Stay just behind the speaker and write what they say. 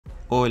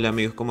Hola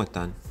amigos, ¿cómo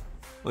están?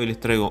 Hoy les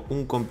traigo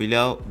un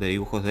compilado de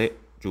dibujos de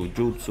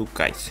Jujutsu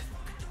Kaisen.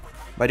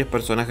 Varios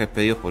personajes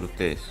pedidos por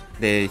ustedes,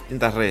 de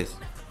distintas redes,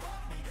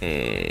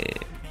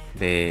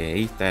 de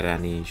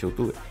Instagram y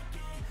YouTube.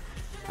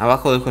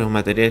 Abajo dejo los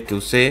materiales que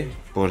usé,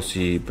 por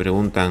si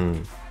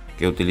preguntan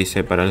qué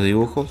utilicé para los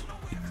dibujos.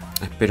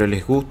 Espero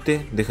les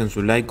guste, dejen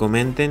su like,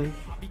 comenten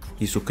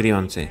y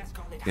suscríbanse,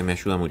 que me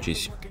ayuda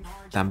muchísimo.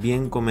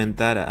 También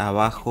comentar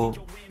abajo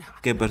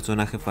qué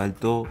personaje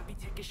faltó,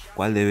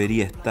 cuál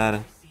debería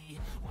estar,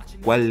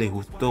 cuál les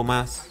gustó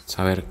más,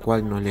 saber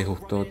cuál no les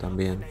gustó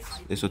también,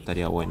 eso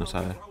estaría bueno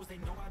saber.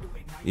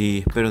 Y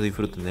espero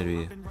disfruten del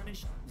video.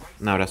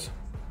 Un abrazo.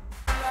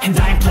 And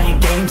I ain't playing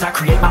games, I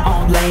create my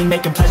own lane,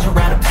 making pleasure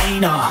out of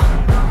pain,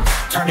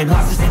 turning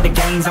losses into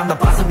gains, I'm the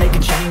boss of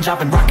making change, I've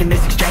been rocking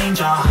this exchange,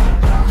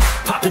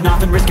 popping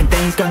off and risking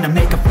things, gonna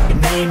make a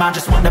fucking name, I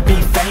just wanna be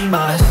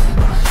famous,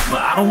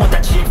 but I don't want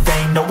that cheap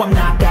fame, no I'm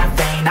not that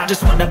vain, I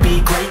just wanna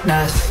be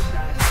greatness.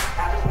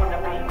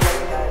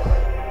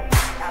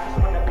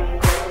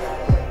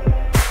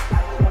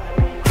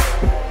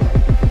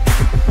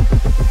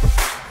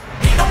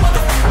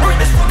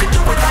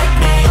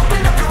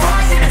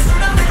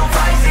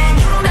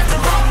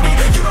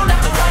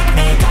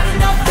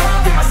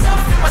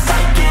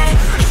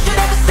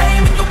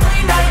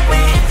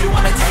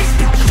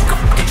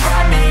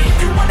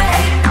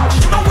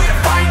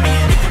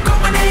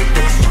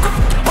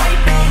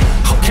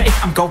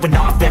 Going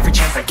off every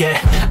chance I get,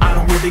 I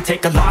don't really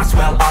take a loss,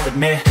 well I'll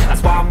admit,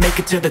 that's why I make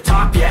it to the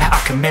top, yeah I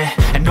commit,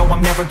 and no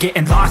I'm never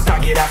getting lost, I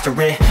get after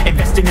it,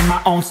 investing in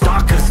my own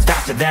stock cause it's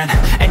faster than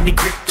any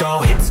crypto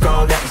hits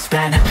go let me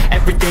spend,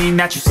 everything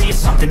that you see is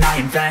something I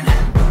invent,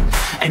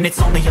 and it's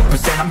only a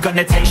percent, I'm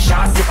gonna take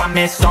shots, if I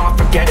miss all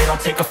forget it, I'll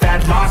take a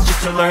fat loss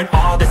just to learn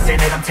all that's in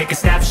it, I'm taking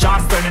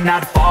snapshots, learning how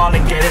to fall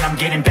and get it, I'm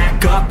getting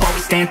back up,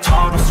 always stand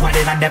tall, don't sweat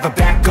it, I never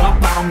back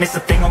up, I don't miss a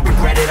thing, I'll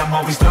regret it, I'm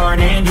always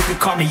learning, you can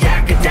call me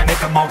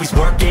academic, I'm always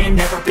working,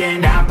 never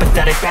been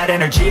apathetic, bad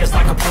energy is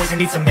like a poison,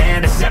 needs a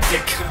man,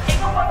 aseptic.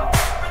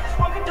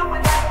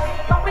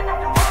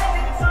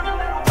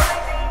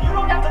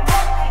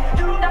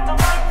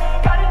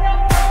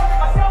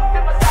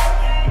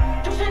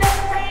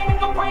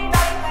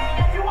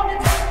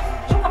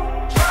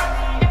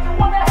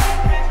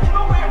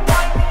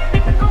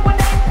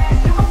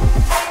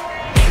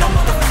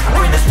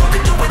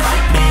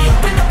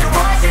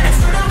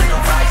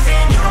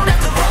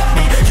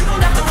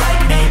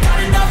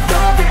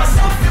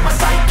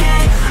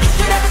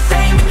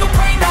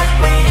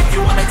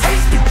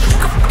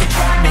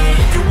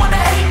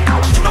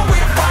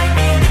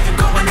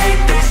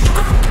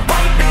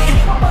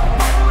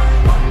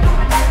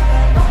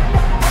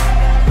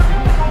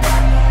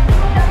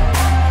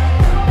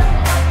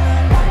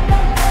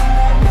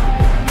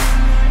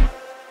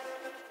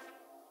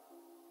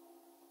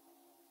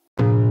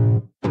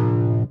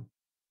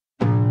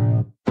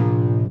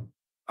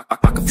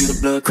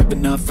 Blood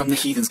creeping up from the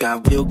heathens.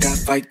 Got will, got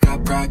fight,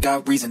 got pride,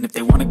 got reason. If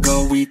they wanna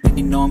go eat, then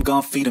you know I'm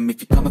gon' feed them.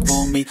 If you're coming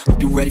for me,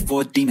 hope you ready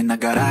for a demon. I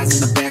got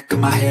eyes in the back of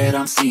my head,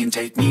 I'm seeing.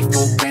 Take me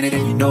for granted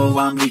and you know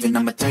I'm leaving.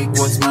 I'ma take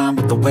what's mine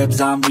with the webs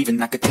I'm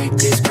weaving. I could take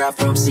this crowd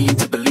from seeing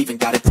to believing.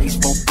 Got a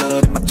taste for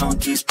blood and my tongue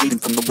keeps bleeding.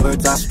 From the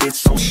words I spit,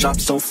 so sharp,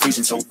 so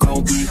freezing. So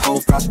cold,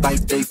 behold,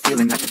 frostbite, they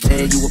feeling. I could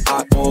tear you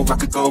apart or I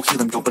could go heal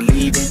them. Don't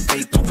believe in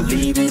fate, don't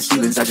believe in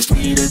ceilings. I just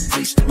need a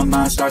taste and my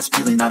mind starts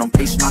feeling. I don't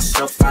pace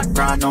myself, I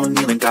grind on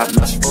kneeling. Got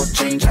lust for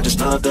change, I just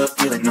love the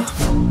feeling.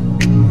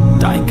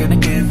 I ain't gonna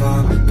give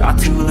up, got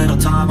too little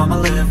time, I'ma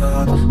live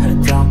up.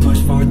 Head down,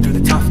 push forward through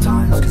the tough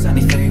times, cause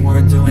anything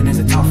worth doing is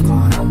a tough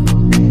climb.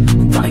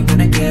 I ain't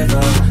gonna give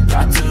up,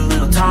 got too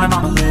little time,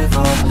 I'ma live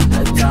up.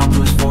 Head down,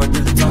 push forward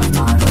through the tough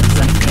times, cause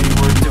anything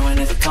worth doing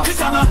is a tough climb.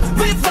 Cause I'ma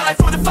live life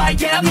for the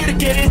fight, yeah I'm here to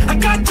get it. I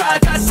got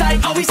drive, got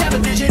sight, always have a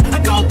vision. I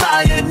go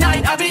by at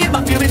night, I be in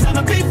my feelings.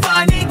 I'ma be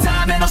fine, need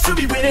time and I'll still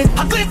be winning.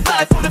 I live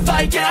life for the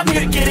fight, yeah I'm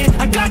here to get it.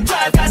 I got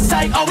drive, got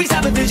sight, always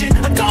have a vision.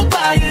 I go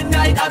by at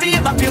night, I be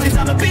in my feelings.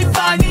 I'ma be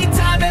fine, need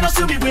time and I'll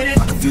still be winning.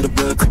 I can feel the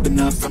blood creeping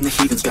up from the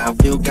heathens.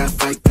 Got will, got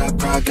fight, got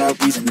pride, got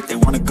reason. If they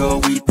wanna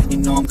go eat, then you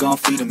know I'm gon'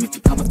 feed them. If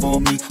you're coming for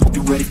me, hope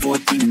you're ready for a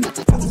demon. I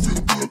can feel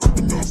the blood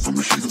creeping up from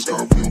the heathens.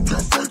 Got will,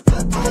 got fight,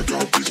 got pride,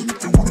 got reason. If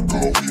they wanna go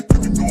eat,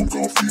 then you know I'm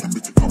gon' feed them.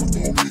 If you're coming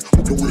for me,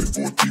 hope you're ready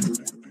for a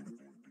demon.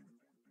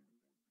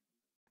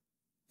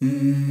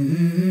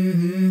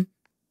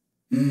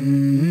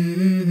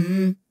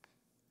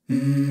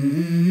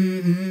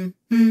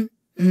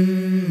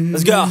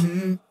 Let's go.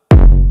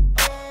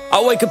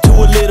 I wake up to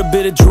a little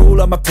bit of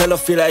drool on my pillow,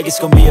 feel like it's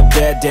gonna be a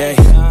bad day.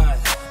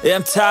 Yeah,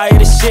 I'm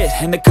tired of shit,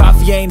 and the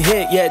coffee ain't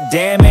hit yet,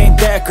 damn ain't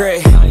that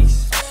great.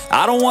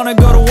 I don't wanna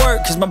go to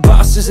work, cause my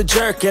boss is a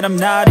jerk, and I'm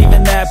not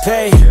even that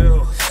paid.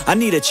 I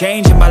need a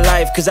change in my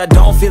life, cause I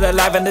don't feel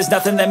alive, and there's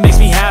nothing that makes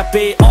me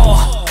happy.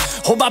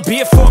 Hold my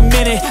beer for a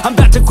minute, I'm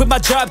about to quit my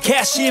job,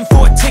 cash in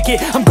for a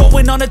ticket. I'm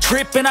going on a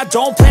trip and I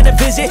don't plan to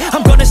visit.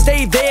 I'm gonna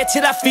stay there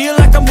till I feel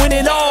like I'm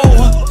winning,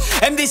 oh.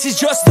 And this is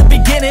just the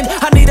beginning.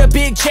 I need a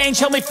big change,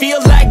 help me feel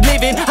like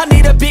living. I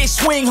need a big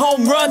swing,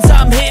 home runs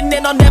I'm hitting.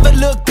 And I'll never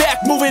look back,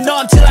 moving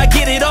on till I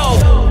get it all.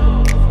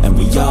 And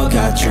we all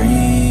got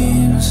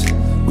dreams,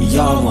 we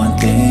all want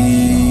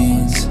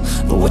things.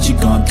 But what you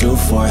gonna do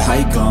for it? How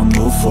you gonna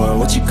move for it?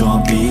 What you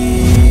gonna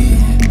be?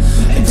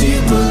 And do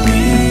you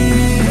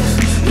believe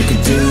you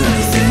can do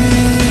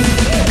anything?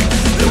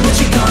 But what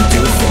you gonna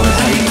do for it?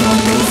 How you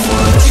gonna move for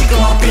it? What you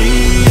gonna be?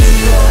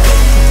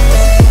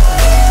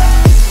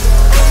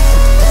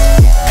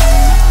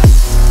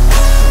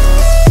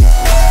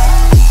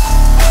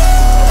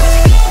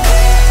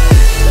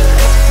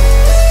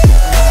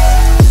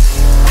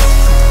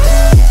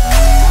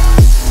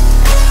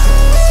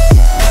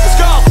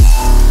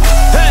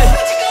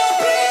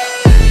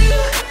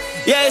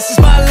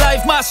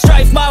 My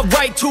strife, my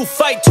right to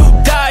fight, to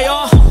die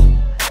on.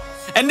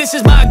 And this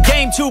is my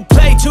game to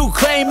play, to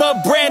claim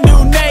a brand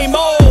new name,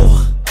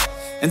 oh.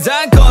 And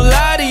I ain't gonna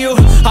lie to you,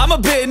 I'm a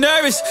bit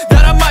nervous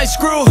that I might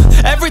screw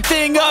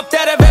everything up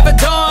that I've ever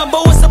done.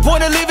 But what's the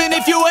point of living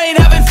if you ain't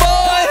having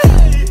fun?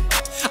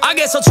 I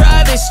guess I'll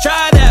try this,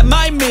 try that,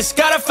 might miss,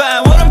 gotta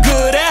find what I'm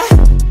good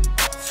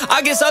at.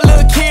 I guess I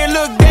look here,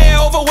 look there,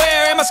 over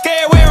where am I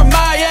scared, where am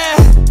I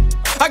at?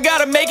 I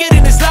gotta make it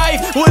in this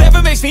life.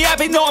 Whatever makes me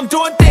happy, know I'm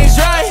doing things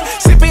right.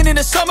 Sipping in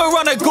the summer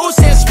on a goose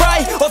and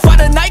Sprite, or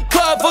find a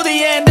nightclub for the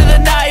end of the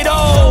night,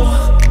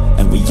 oh.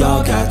 And we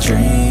all got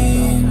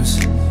dreams,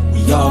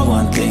 we all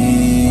want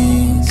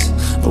things.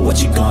 But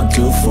what you gonna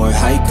do for it?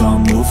 How you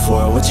gonna move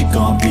for it? What you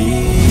gonna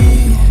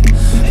be?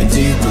 And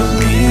do you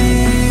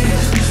believe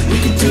you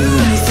can do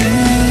anything?